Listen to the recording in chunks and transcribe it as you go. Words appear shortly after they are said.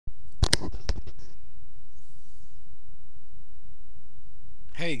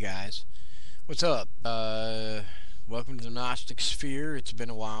Hey guys, what's up? Welcome to the Gnostic Sphere. It's been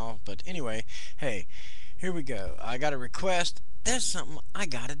a while, but anyway, hey, here we go. I got a request. There's something I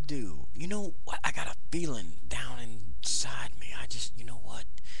gotta do. You know what? I got a feeling down inside me. You know what?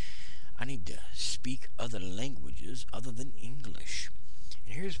 I need to speak other languages other than English.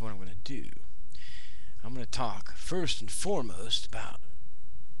 And here's what I'm gonna do. I'm gonna talk first and foremost about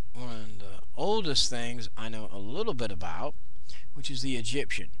one of the oldest things I know a little bit about, which is the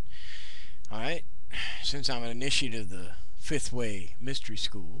Egyptian. Alright, since I'm an initiate of the Fifth Way Mystery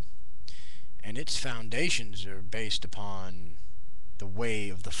School, and its foundations are based upon the way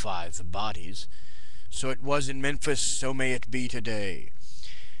of the five bodies, so it was in Memphis, so may it be today.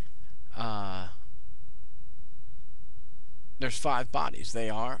 There's five bodies. They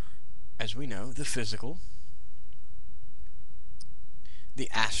are, as we know, the physical, the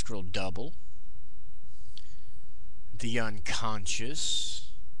astral double, the unconscious,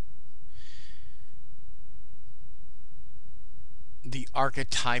 the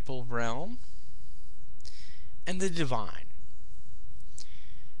archetypal realm, and the divine.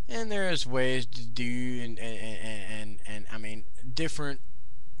 And there's ways to do and I mean different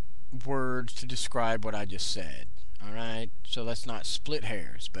words to describe what I just said. Alright, so let's not split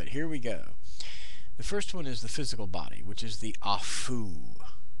hairs, but here we go. The first one is the physical body, which is the Afu.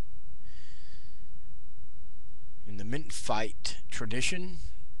 In the Memphite tradition,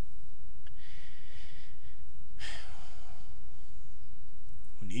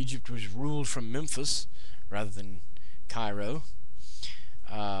 when Egypt was ruled from Memphis rather than Cairo,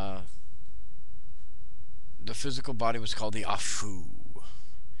 the physical body was called the Afu.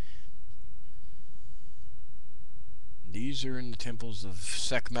 These are in the temples of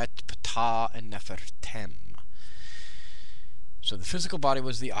Sekhmet, Ptah, and Nefertem. So the physical body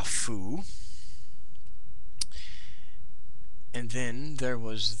was the Afu. And then there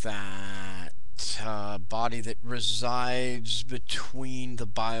was that body that resides between the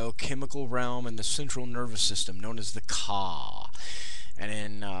biochemical realm and the central nervous system, known as the Ka. And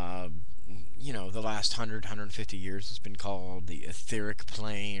in, the last 150 years, it's been called the etheric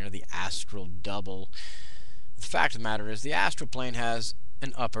plane or the astral double. The fact of the matter is the astral plane has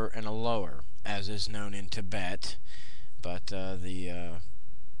an upper and a lower, as is known in Tibet, but the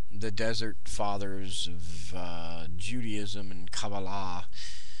desert fathers of Judaism and Qabala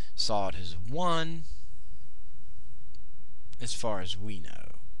saw it as one, as far as we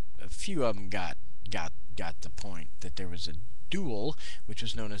know. A few of them got the point that there was a dual, which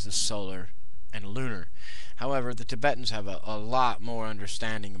was known as the solar and lunar. However, the Tibetans have a lot more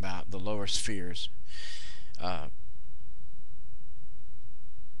understanding about the lower spheres. And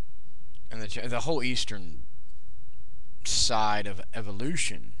the whole eastern side of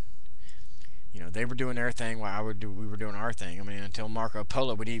evolution, they were doing their thing while we were doing our thing. I mean, until Marco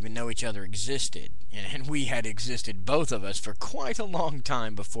Polo would even know each other existed. And we had existed, both of us, for quite a long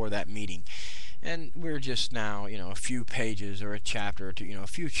time before that meeting. And we're just now, a few pages or a chapter or two, a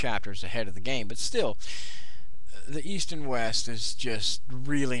few chapters ahead of the game. But still, the East and West is just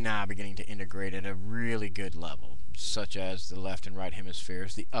really now beginning to integrate at a really good level, such as the left and right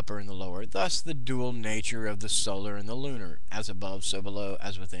hemispheres, the upper and the lower, thus the dual nature of the solar and the lunar, as above, so below,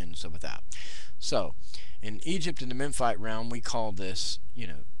 as within, so without. So, in Egypt, in the Memphite realm, we call this,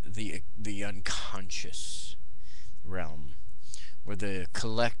 the unconscious realm, where the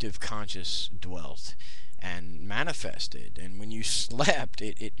collective conscious dwelt and manifested. And when you slept,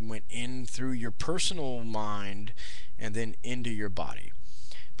 it went in through your personal mind and then into your body.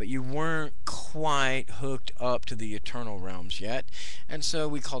 But you weren't quite hooked up to the eternal realms yet, and so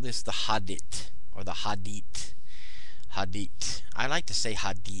we call this the Hadit, or the Hadit. Hadit. I like to say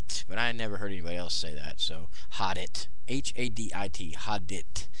Hadit, but I never heard anybody else say that, so Hadit. H-A-D-I-T,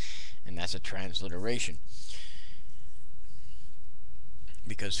 Hadit. And that's a transliteration,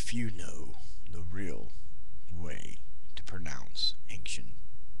 because few know the real way to pronounce ancient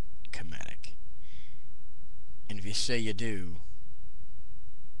Kemetic. And if you say you do,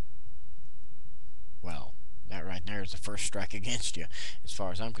 well, that right there is the first strike against you, as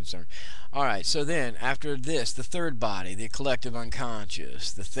far as I'm concerned. Alright, so then, after this, the third body, the collective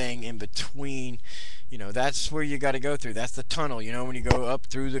unconscious, the thing in between, that's where you got to go through. That's the tunnel, when you go up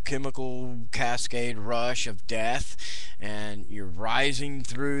through the chemical cascade rush of death, and you're rising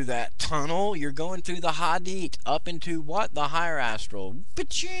through that tunnel, you're going through the Hadit, up into what? The higher astral.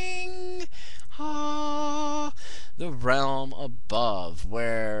 Ba-ching! The realm above,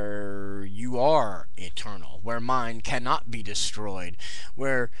 where you are eternal, where mind cannot be destroyed,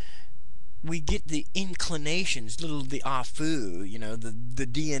 where we get the inclinations, the Afu, the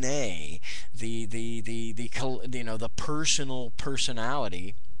DNA the personal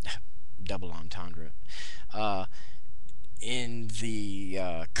personality, double entendre, in the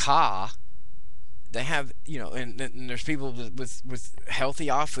Ka. They have, and there's people with healthy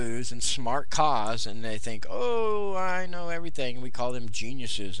afus and smart Kas, and they think, oh, I know everything, and we call them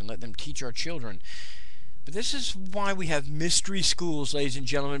geniuses and let them teach our children. But this is why we have mystery schools, ladies and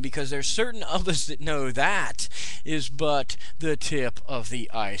gentlemen, because there's certain of us that know that is but the tip of the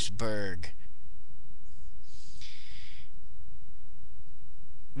iceberg.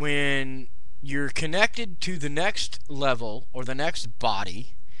 When you're connected to the next level or the next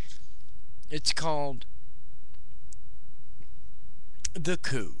body, it's called the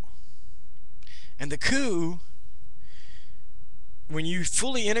coup. And the coup, when you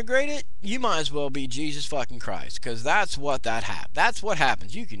fully integrate it, you might as well be Jesus fucking Christ, because that's what that's what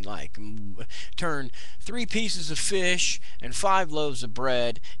happens. You can turn 3 pieces of fish and 5 loaves of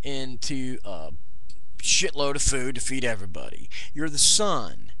bread into a shitload of food to feed everybody. You're the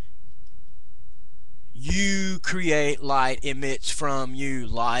sun. You create light, emits from you.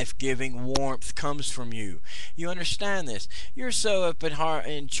 Life-giving warmth comes from you. You understand this. You're so up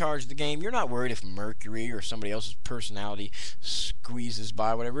in charge of the game, you're not worried if Mercury or somebody else's personality squeezes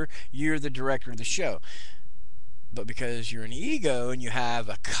by, whatever. You're the director of the show. But because you're an ego and you have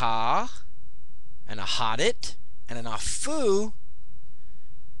a Ka and a Hadit and an Afu,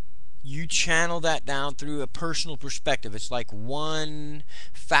 you channel that down through a personal perspective. It's like one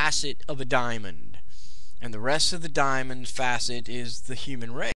facet of a diamond. And the rest of the diamond facet is the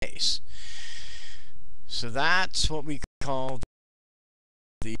human race. So that's what we call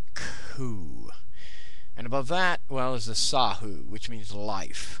the Ku. And above that, well, is the Sahu, which means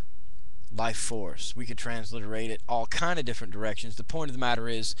life. Life force. We could transliterate it all kind of different directions. The point of the matter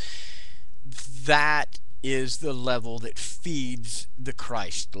is, that is the level that feeds the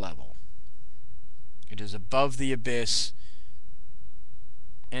Christ level. It is above the abyss.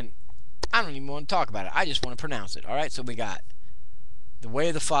 And I don't even want to talk about it. I just want to pronounce it. Alright, so we got the way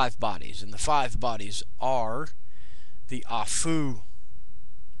of the 5 bodies. And the 5 bodies are the Afu,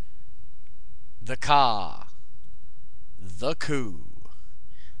 the Ka, the Ku,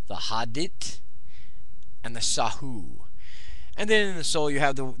 the Hadit, and the Sahu. And then in the soul you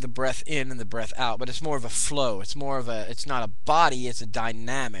have the breath in and the breath out. But it's more of a flow. It's not a body, it's a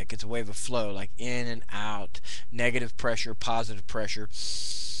dynamic. It's a wave of flow, like in and out. Negative pressure, positive pressure.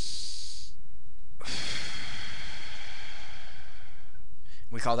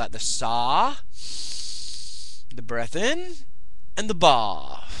 We call that the Sa, the breath in, and the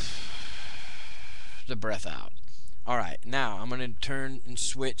Ba, the breath out. Alright, now I'm going to turn and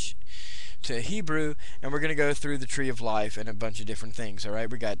switch to Hebrew, and we're going to go through the tree of life and a bunch of different things.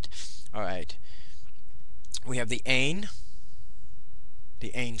 Alright, we have the Ein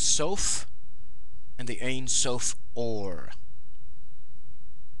Sof, and the Ein Sof Or.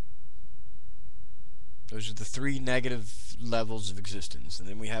 Those are the 3 negative levels of existence. And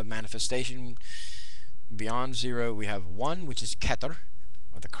then we have manifestation beyond 0. We have 1, which is Keter,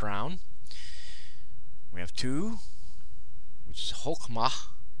 or the crown. We have 2, which is Chokmah.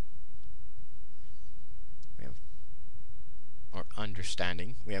 We have, or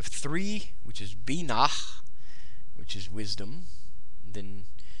understanding. We have 3, which is Binah, which is wisdom. And then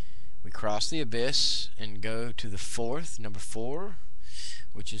we cross the abyss and go to the 4th, number 4,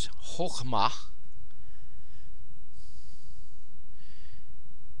 which is Chokmah.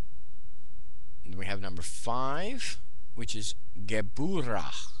 We have number 5, which is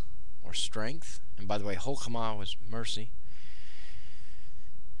Geburah, or strength. And by the way, Chokhmah was mercy.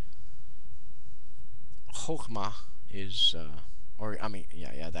 Chokhmah is,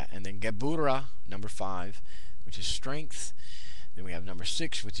 that. And then Geburah, number 5, which is strength. Then we have number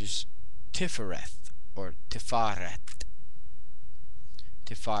 6, which is Tifereth, or Tifaret.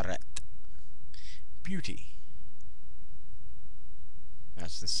 Tifaret. Beauty.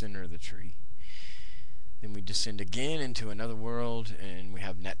 That's the center of the tree. Then we descend again into another world, and we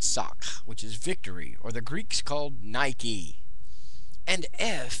have Netzach, which is victory, or the Greeks called Nike. And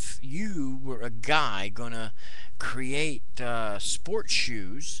if you were a guy gonna create sports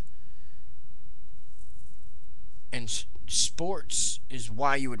shoes, and sports is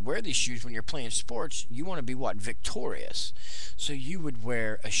why you would wear these shoes when you're playing sports, you want to be what? Victorious. So you would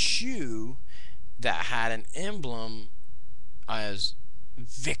wear a shoe that had an emblem as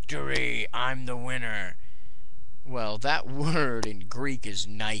victory, I'm the winner. Well, that word in Greek is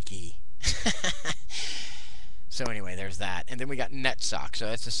Nike. So anyway, there's that. And then we got Netzach, so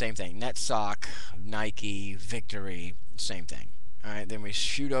that's the same thing. Netzach, Nike, victory, same thing. Alright, then we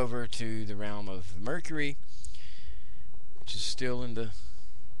shoot over to the realm of Mercury, which is still in the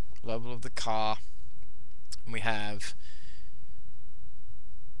level of the Ka. And we have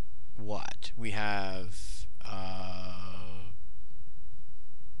what? We have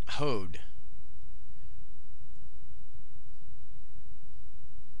Hod.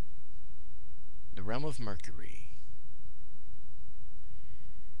 The realm of Mercury.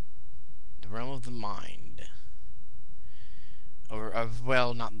 The realm of the mind. Or,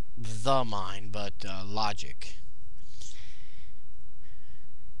 well, not the mind, but logic.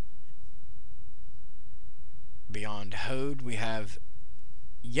 Beyond Hod, we have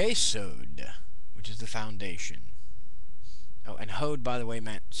Yesod, which is the foundation. Oh, and Hod, by the way,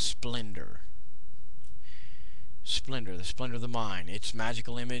 meant splendor. Splendor, the splendor of the mind. Its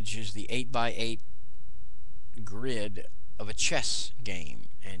magical image is the 8x8 grid of a chess game.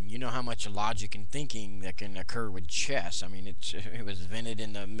 And you know how much logic and thinking that can occur with chess. I mean, it was invented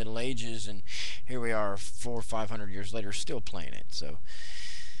in the Middle Ages, and here we are 400 or 500 years later still playing it. So,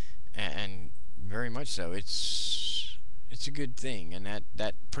 and very much so. It's a good thing, and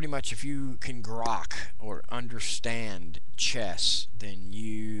that pretty much, if you can grok or understand chess, then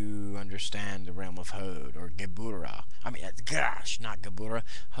you understand the realm of Hod or Gebura. I mean, gosh, not Gebura,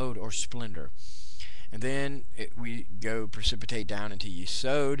 Hod or splendor. And then we go precipitate down into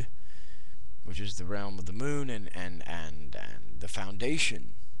Yesod, which is the realm of the moon and the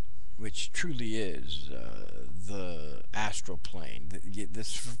foundation, which truly is the astral plane.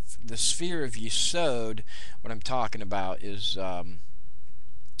 The sphere of Yesod, what I'm talking about is,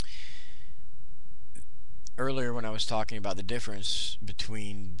 earlier when I was talking about the difference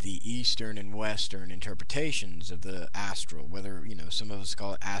between the Eastern and Western interpretations of the astral, whether, some of us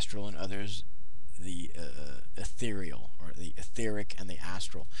call it astral and others the ethereal, or the etheric and the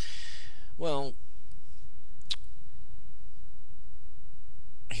astral. Well,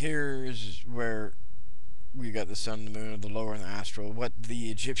 here's where we got the sun, the moon, the lower and the astral, what the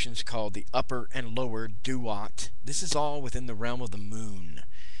Egyptians called the upper and lower duat. This is all within the realm of the moon.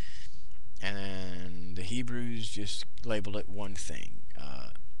 And the Hebrews just labeled it one thing.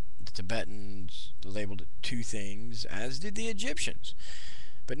 The Tibetans labeled it two things, as did the Egyptians.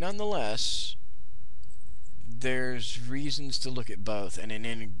 But nonetheless, there's reasons to look at both and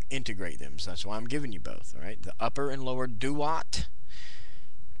then integrate them. So that's why I'm giving you both. All right, the upper and lower duat,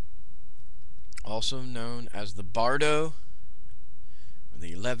 also known as the Bardo, or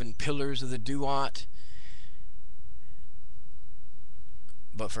the 11 pillars of the duat.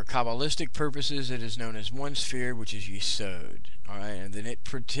 But for Kabbalistic purposes, it is known as one sphere, which is Yesod. Alright, and then it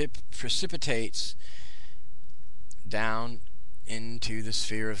precipitates down into the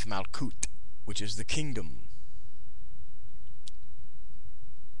sphere of Malkut, which is the kingdom.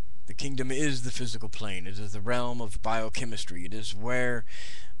 The kingdom is the physical plane. It is the realm of biochemistry. It is where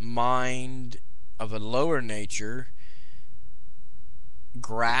mind of a lower nature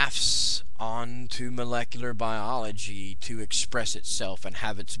grafts onto molecular biology to express itself and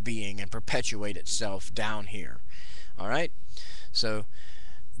have its being and perpetuate itself down here. Alright? So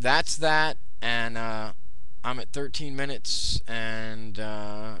that's that, and I'm at 13 minutes, and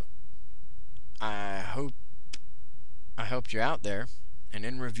I hope I helped you out there. And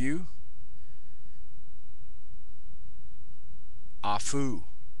in review, Afu,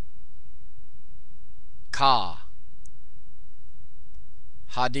 Ka,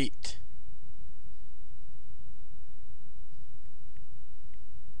 Hadit,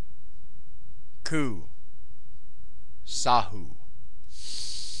 Ku, Sahu,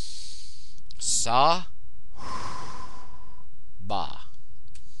 Sa, Ba.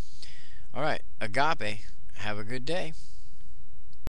 Alright, Agape, have a good day.